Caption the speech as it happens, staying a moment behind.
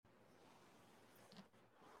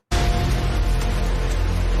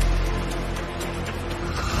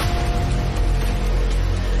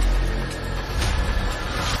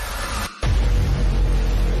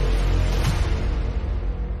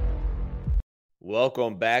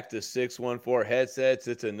Welcome back to 614 Headsets.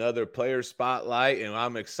 It's another player spotlight, and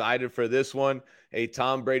I'm excited for this one. Hey,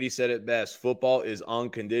 Tom Brady said it best. Football is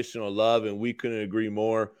unconditional love, and we couldn't agree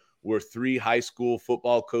more. We're three high school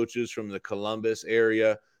football coaches from the Columbus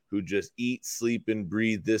area who just eat, sleep, and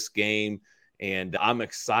breathe this game. And I'm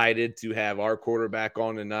excited to have our quarterback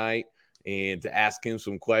on tonight and to ask him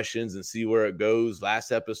some questions and see where it goes.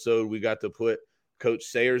 Last episode, we got to put Coach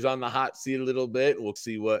Sayers on the hot seat a little bit. We'll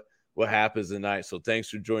see what happens tonight. So thanks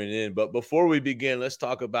for joining in. But before we begin, let's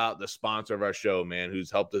talk about the sponsor of our show, man, who's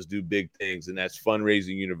helped us do big things, and that's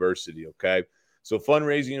Fundraising University, okay? So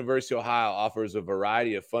Fundraising University Ohio offers a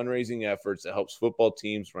variety of fundraising efforts that helps football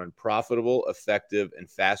teams run profitable, effective, and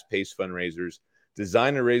fast-paced fundraisers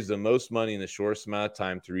designed to raise the most money in the shortest amount of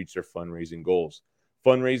time to reach their fundraising goals.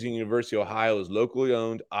 Fundraising University Ohio is locally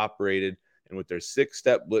owned, operated, and with their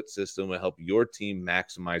 6-step blitz system will help your team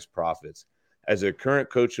maximize profits. As a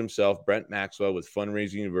current coach himself, Brent Maxwell with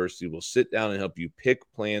Fundraising University will sit down and help you pick,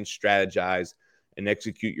 plan, strategize, and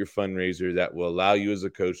execute your fundraiser that will allow you as a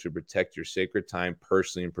coach to protect your sacred time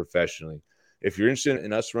personally and professionally. If you're interested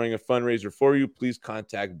in us running a fundraiser for you, please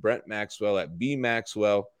contact Brent Maxwell at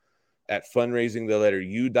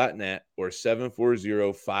bmaxwell@fundraisingthelletteru.net or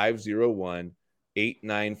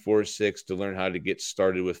 740-501-8946 to learn how to get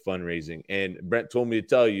started with fundraising. And Brent told me to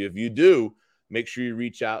tell you, if you do, make sure you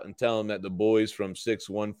reach out and tell them that the boys from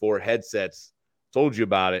 614 Headsets told you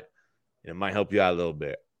about it, and it might help you out a little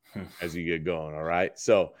bit as you get going, all right?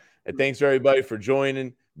 So thanks, everybody, for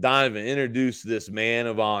joining. Donovan, introduce this man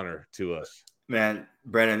of honor to us. Man,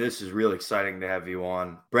 Brennan, this is really exciting to have you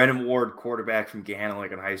on. Brennen Ward, quarterback from Gahanna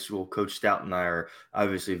Lincoln High School. Coach Stout and I are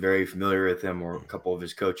obviously very familiar with him, or a couple of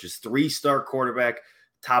his coaches. 3-star quarterback,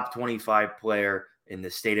 top 25 player in the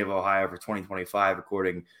state of Ohio for 2025,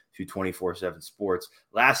 according to 24/7 Sports.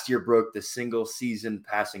 Last year broke the single-season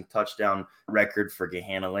passing touchdown record for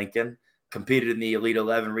Gahanna Lincoln. Competed in the Elite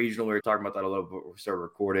 11 regional. We were talking about that a little bit before we started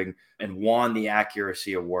recording, and won the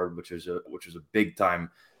Accuracy Award, which was a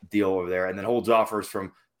big-time deal over there. And then holds offers from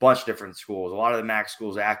a bunch of different schools. A lot of the MAC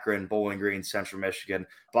schools: Akron, Bowling Green, Central Michigan.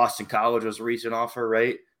 Boston College was a recent offer,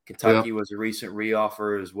 right? Kentucky was a recent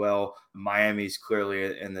re-offer as well. Miami's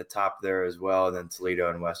clearly in the top there as well. And then Toledo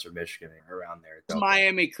and Western Michigan are around there.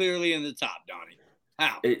 Miami clearly in the top, Donnie.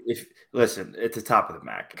 How? Listen, it's the top of the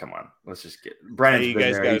MAC. Come on. Let's just get – Brennan's you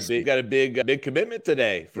guys got a big commitment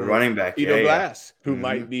today from running back. Tito Glass, who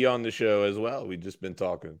might be on the show as well. We've just been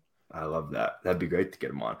talking. I love that. That'd be great to get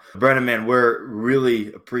him on. Brennan, man, we're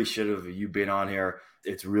really appreciative of you being on here.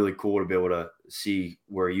 It's really cool to be able to see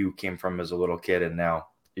where you came from as a little kid, and now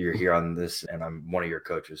you're here on this, and I'm one of your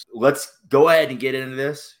coaches. Let's go ahead and get into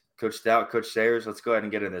this. Coach Stout, Coach Sayers, let's go ahead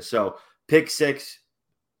and get into this. So pick six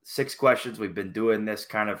questions. We've been doing this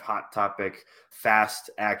kind of hot topic, fast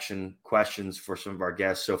action questions for some of our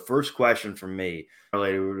guests. So first question from me,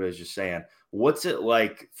 related to what I was just saying, what's it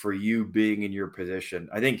like for you being in your position?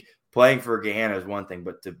 I think playing for Gahanna is one thing,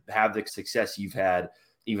 but to have the success you've had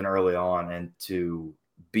even early on and to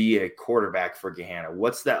be a quarterback for Gahanna,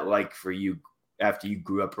 what's that like for you after you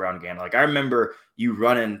grew up around Gahanna? Like, I remember you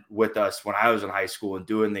running with us when I was in high school and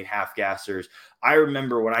doing the half gassers. I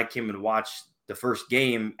remember when I came and watched the first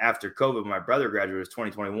game after COVID, my brother graduated, was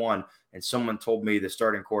 2021, and someone told me the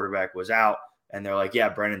starting quarterback was out, and they're like, yeah,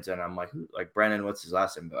 Brennan's in. I'm like, who? Like, Brennan, what's his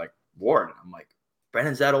last name? They're like, Ward. I'm like,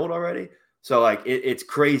 Brennan's that old already? So, like, it's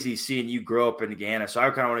crazy seeing you grow up in Gahanna. So I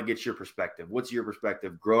kind of want to get your perspective. What's your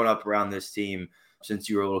perspective growing up around this team since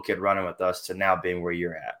you were a little kid running with us to now being where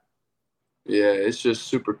you're at? Yeah, it's just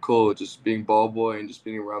super cool just being ball boy and just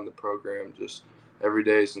being around the program just every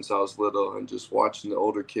day since I was little, and just watching the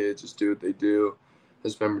older kids just do what they do. I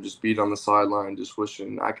just remember just being on the sideline, just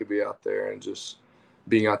wishing I could be out there, and just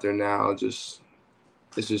being out there now, it's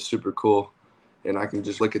just super cool. And I can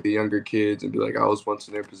just look at the younger kids and be like, I was once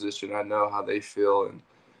in their position. I know how they feel, and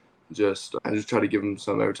I just try to give them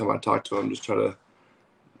some every time I talk to them. Just try to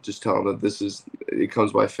tell them that it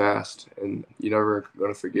comes by fast, and you're never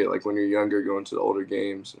going to forget, like, when you're younger, going to the older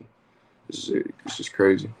games, and it's just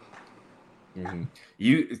crazy. Mm-hmm.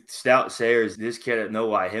 You, Stout Sayers, this kid at No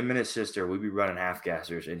Lie, him and his sister would be running half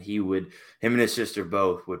gassers, and him and his sister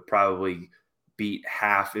both would probably beat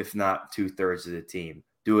half, if not 2/3 of the team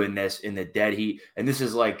doing this in the dead heat. And this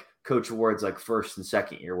is like Coach Ward's like first and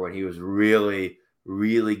second year when he was really,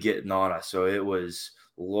 really getting on us. So it was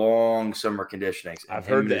long summer conditioning. I've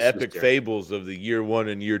heard the epic fables of the year 1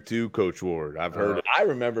 and year 2 Coach Ward. I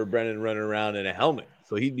remember Brennan running around in a helmet.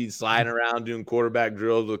 So he'd be sliding around doing quarterback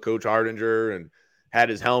drills with Coach Hardinger and had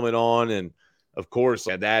his helmet on. And of course,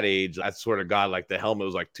 at that age, I swear to God, like the helmet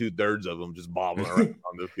was like 2/3 of them just bobbling around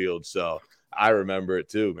on the field. So I remember it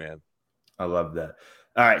too, man. I love that.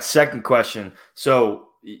 All right, second question. So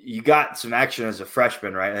you got some action as a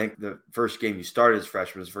freshman, right? I think the first game you started as a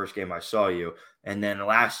freshman was the first game I saw you. And then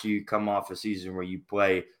last year you come off a season where you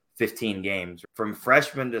play 15 games. From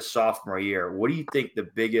freshman to sophomore year, what do you think the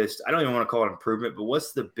biggest, I don't even want to call it improvement, but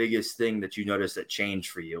what's the biggest thing that you noticed that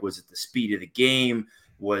changed for you? Was it the speed of the game?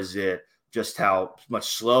 Was it just how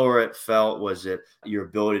much slower it felt? Was it your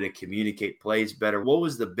ability to communicate plays better? What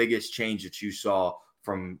was the biggest change that you saw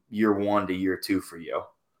from year 1 to year 2 for you?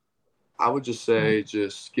 I would just say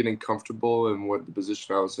just getting comfortable in what the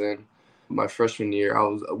position I was in. My freshman year,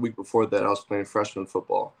 a week before that, I was playing freshman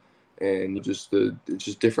football. And just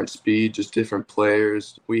different speed, just different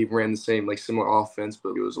players. We ran the similar offense,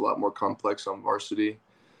 but it was a lot more complex on varsity.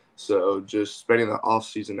 So just spending the off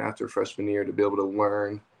season after freshman year to be able to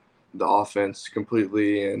learn the offense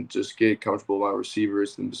completely and just get comfortable with my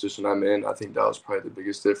receivers in the position I'm in, I think that was probably the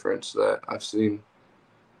biggest difference that I've seen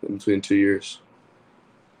in between 2 years.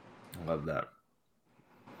 I love that.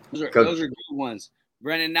 Those are good ones.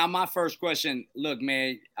 Brennan, now my first question, look,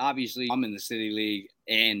 man, obviously I'm in the City League,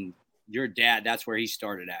 and your dad, that's where he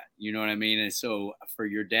started at. You know what I mean? And so for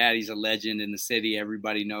your dad, he's a legend in the city.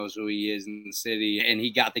 Everybody knows who he is in the city. And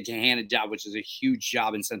he got the Gahanna job, which is a huge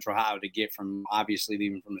job in Central Ohio to get from, obviously,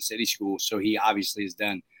 even from a city school. So he obviously has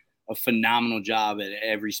done a phenomenal job at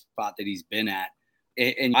every spot that he's been at.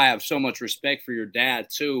 And I have so much respect for your dad,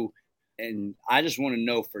 too. And I just want to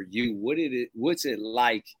know for you, what's it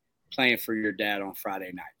like playing for your dad on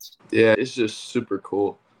Friday nights? Yeah, it's just super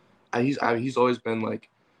cool. He's always been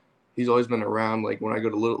around. Like when I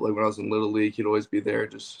was in Little League, he'd always be there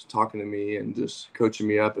just talking to me and just coaching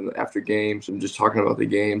me up and after games and just talking about the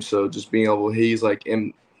game. So just being able, he's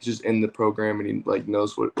just in the program and he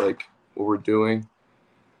knows what we're doing.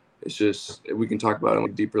 It's just, we can talk about it on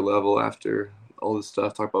a deeper level after all this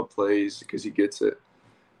stuff, talk about plays because he gets it.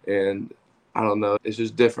 And I don't know, it's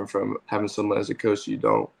just different from having someone as a coach you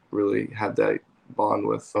don't really have that bond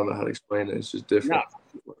with. I don't know how to explain it. It's just different.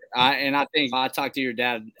 No. I think I talked to your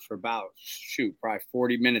dad for about, probably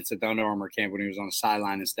 40 minutes at the Under Armour camp when he was on the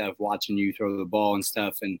sideline and stuff, watching you throw the ball and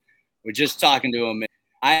stuff. And we're just talking to him.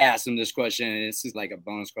 I asked him this question, and this is like a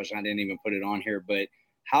bonus question. I didn't even put it on here, but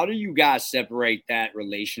how do you guys separate that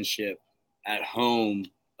relationship at home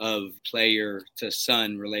of player to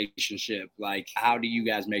son relationship? Like, how do you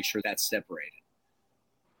guys make sure that's separated?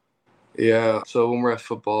 Yeah. So when we're at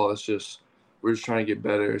football, we're just trying to get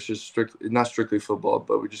better. It's just not strictly football,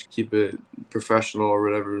 but we just keep it professional or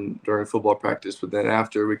whatever during football practice. But then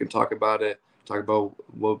after, we can talk about it, talk about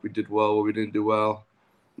what we did well, what we didn't do well.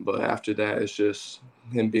 But after that, it's just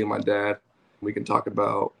him being my dad. We can talk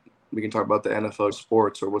about the NFL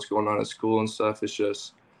sports or what's going on at school and stuff. It's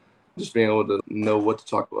just being able to know what to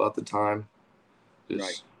talk about at the time.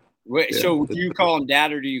 Right. Wait, yeah. So do you call him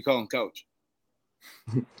dad or do you call him coach?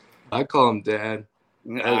 I call him dad.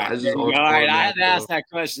 I had to ask that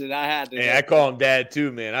question. I call him dad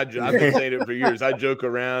too, man. I've been saying it for years. I joke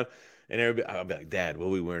around, and I'll be like, "Dad, what are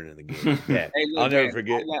we wearing in the game?" Dad. Hey, look, I'll never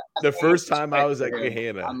forget the first time I was at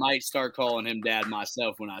Gahanna. I might start calling him dad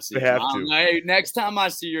myself when I see him. Hey, next time I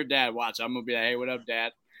see your dad, watch. I'm gonna be like, "Hey, what up,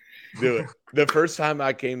 Dad?" Do it. The first time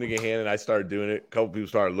I came to Gahanna and I started doing it, a couple people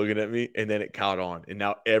started looking at me, and then it caught on, and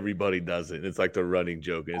now everybody does it. And it's like the running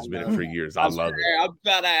joke, and it's been for years. I love it. I'm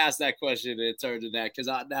glad I asked that question in terms of that, because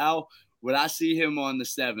now when I see him on the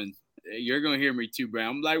 7th, you're gonna hear me too,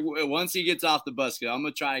 Brown. I'm like, once he gets off the bus, I'm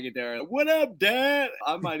gonna try to get there. What up, Dad?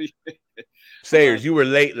 I might. Sayers, you were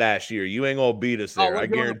late last year. You ain't gonna beat us there. I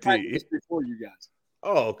guarantee you. Before you guys.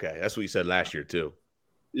 Oh, okay. That's what you said last year too.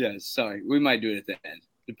 Yeah, sorry. We might do it at the end.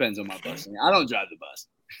 Depends on my busing. I don't drive the bus.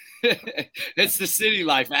 It's the city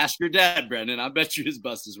life. Ask your dad, Brendan. I bet you his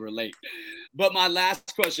buses were late. But my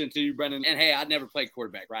last question to you, Brendan, and hey, I never played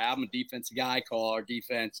quarterback, right? I'm a defensive guy. I call our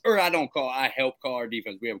defense, or I help call our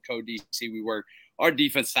defense. We have a co-DC. Our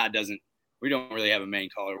defense side we don't really have a main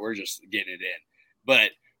caller. We're just getting it in.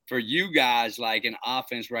 But for you guys, like an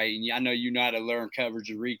offense, right? And I know you know how to learn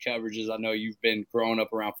coverage and read coverages. I know you've been growing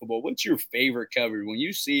up around football. What's your favorite coverage when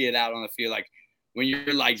you see it out on the field? Like, when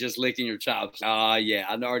you're like just licking your chops, yeah,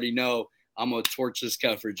 I already know I'm going to torch this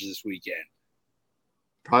coverage this weekend.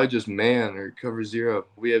 Probably just man or cover zero.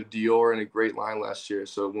 We have Dior and a great line last year.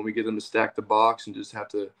 So when we get them to stack the box and just have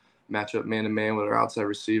to match up man to man with our outside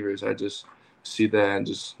receivers, I just see that and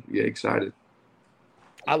just get excited.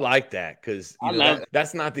 I like that because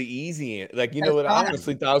that's not the easy – like, you know what? I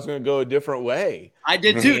honestly thought I was going to go a different way. I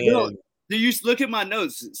did too. Do you look at my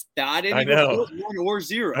notes? I didn't even put 1 or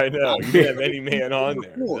 0. I know. You didn't have any man on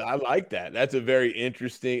there. I like that. That's a very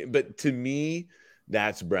interesting – but to me,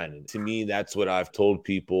 that's Brendan. To me, that's what I've told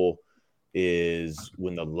people is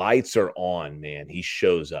when the lights are on, man, he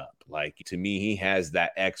shows up. Like, to me, he has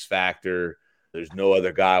that X factor. There's no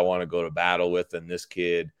other guy I want to go to battle with than this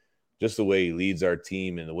kid. Just the way he leads our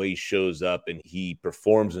team and the way he shows up and he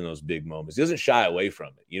performs in those big moments. He doesn't shy away from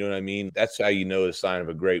it. You know what I mean? That's how you know the sign of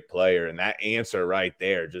a great player. And that answer right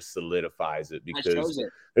there just solidifies it, because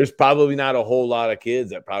there's probably not a whole lot of kids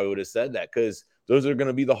that probably would have said that, because those are going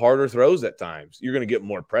to be the harder throws at times. You're going to get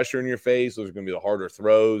more pressure in your face. Those are going to be the harder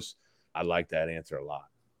throws. I like that answer a lot.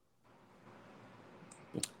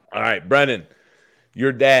 All right, Brennan,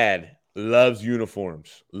 your dad loves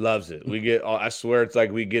uniforms, loves it. I swear it's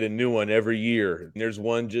like we get a new one every year. There's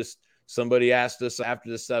one just somebody asked us after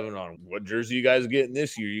the 7 on, what jersey you guys getting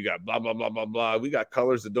this year? You got blah, blah, blah, blah, blah. We got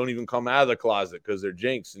colors that don't even come out of the closet because they're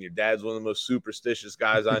jinx. And your dad's one of the most superstitious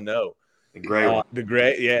guys I know. The gray one. The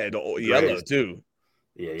gray, yeah, yellow too.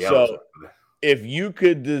 Yeah, yellow. So if you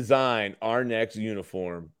could design our next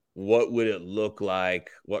uniform, what would it look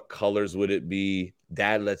like? What colors would it be?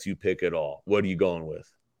 Dad lets you pick it all. What are you going with?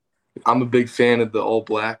 I'm a big fan of the all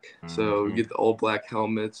black. So we get the all black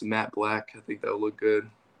helmets, matte black. I think that would look good.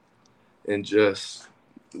 And just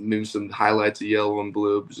maybe some highlights of yellow and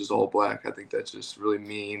blue, but just all black. I think that's just really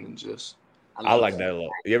mean and just. I like that a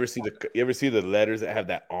lot. You ever see the letters that have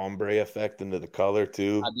that ombre effect into the color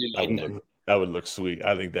too? I do like that. That would look sweet.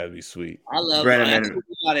 I think that'd be sweet. I love black.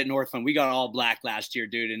 We got it Northland. We got all black last year,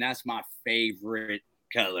 dude, and that's my favorite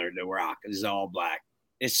color to rock is all black.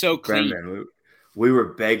 It's so clean. Brennan, we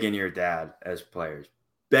were begging your dad as players,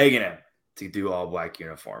 begging him to do all black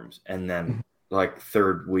uniforms. And then like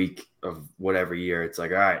third week of whatever year, it's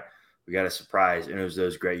like, all right, we got a surprise. And it was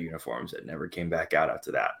those gray uniforms that never came back out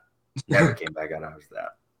after that. Never came back out after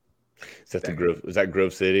that. Is that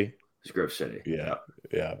Grove City? It's Grove City. Yeah.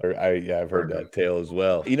 I've heard that tale as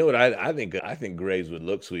well. You know what? I think grays would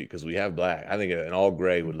look sweet because we have black. I think an all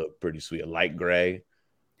gray would look pretty sweet. A light gray.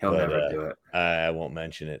 He'll never do it. I won't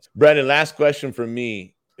mention it. Brendan, last question from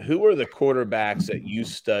me. Who are the quarterbacks that you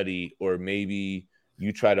study or maybe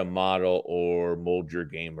you try to model or mold your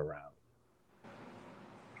game around?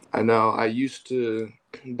 I know I used to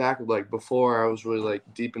back like before I was really like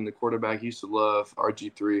deep in the quarterback. I used to love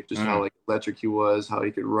RG3, just how like electric he was, how he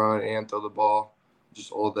could run and throw the ball,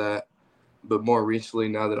 just all that. But more recently,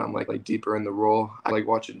 now that I'm like deeper in the role, I like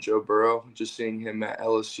watching Joe Burrow, just seeing him at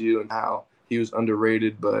LSU and how he was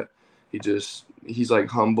underrated, but he's like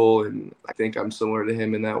humble, and I think I'm similar to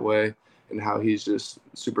him in that way, and how he's just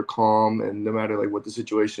super calm, and no matter like what the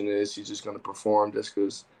situation is, he's just going to perform just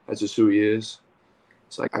because that's just who he is.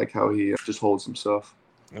 It's like I like how he just holds himself.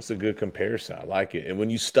 That's a good comparison. I like it. And when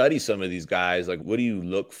you study some of these guys, like what do you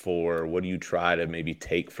look for? What do you try to maybe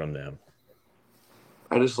take from them?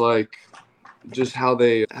 I just like just how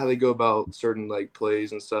they go about certain like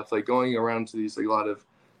plays and stuff. Like going around to these like a lot of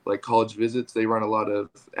like college visits, they run a lot of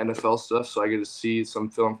NFL stuff, so I get to see some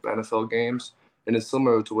film from NFL games, and it's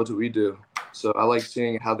similar to what we do. So I like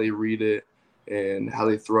seeing how they read it and how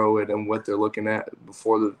they throw it and what they're looking at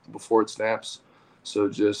before it snaps. So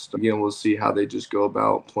just again, we'll see how they just go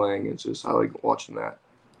about playing. It's just I like watching that.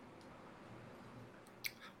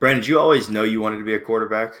 Brandon, did you always know you wanted to be a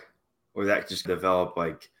quarterback, or that just developed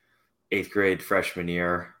like 8th grade freshman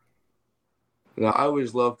year? No, I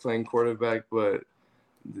always loved playing quarterback, but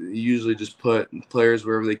usually just put players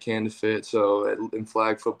wherever they can to fit. So in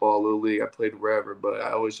flag football, little league, I played wherever, but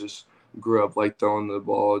I always just grew up like throwing the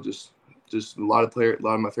ball. Just a lot of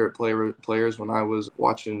my favorite players when I was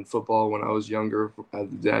watching football when I was younger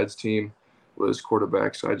at the dad's team was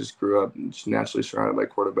quarterback. So I just grew up just naturally surrounded by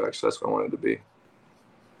quarterbacks. So that's what I wanted to be.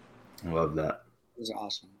 I love that. It was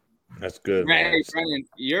awesome. That's good. Hey,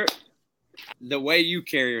 Brendan, the way you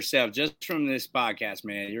carry yourself just from this podcast,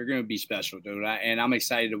 man, you're going to be special, dude. And I'm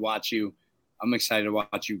excited to watch you. I'm excited to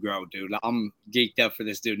watch you grow, dude. I'm geeked up for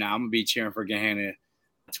this dude now. I'm going to be cheering for Gahanna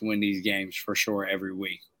to win these games for sure every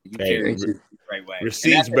week. Great way.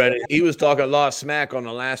 Receipts, Brendan. He was talking a lot of smack on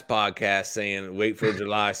the last podcast saying wait for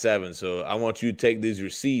July 7th. So I want you to take these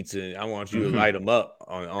receipts and I want you to light them up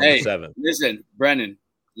on the 7th. Listen, Brendan,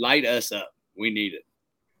 light us up. We need it.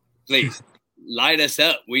 Please. Light us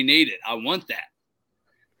up. We need it. I want that.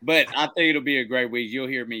 But I think it'll be a great week. You'll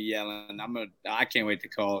hear me yelling. I can't wait to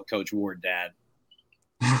call Coach Ward dad.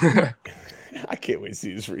 I can't wait to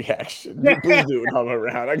see his reaction. Please do it all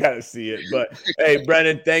around. I got to see it. But, hey,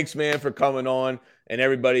 Brendan, thanks, man, for coming on. And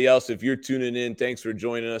everybody else, if you're tuning in, thanks for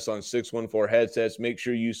joining us on 614 Headsets. Make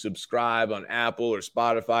sure you subscribe on Apple or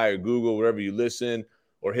Spotify or Google, wherever you listen,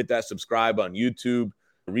 or hit that subscribe on YouTube.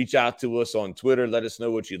 Reach out to us on Twitter. Let us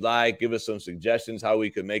know what you like. Give us some suggestions how we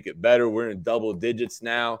could make it better. We're in double digits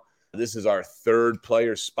now. This is our 3rd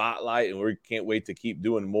player spotlight, and we can't wait to keep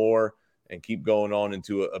doing more and keep going on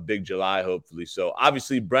into a big July, hopefully. So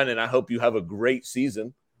obviously, Brennan, I hope you have a great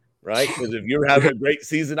season, right? Because if you're having a great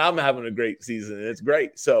season, I'm having a great season, and it's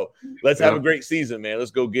great. So let's have a great season, man.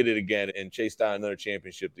 Let's go get it again and chase down another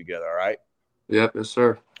championship together, all right? Yep, yes,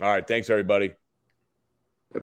 sir. All right, thanks, everybody.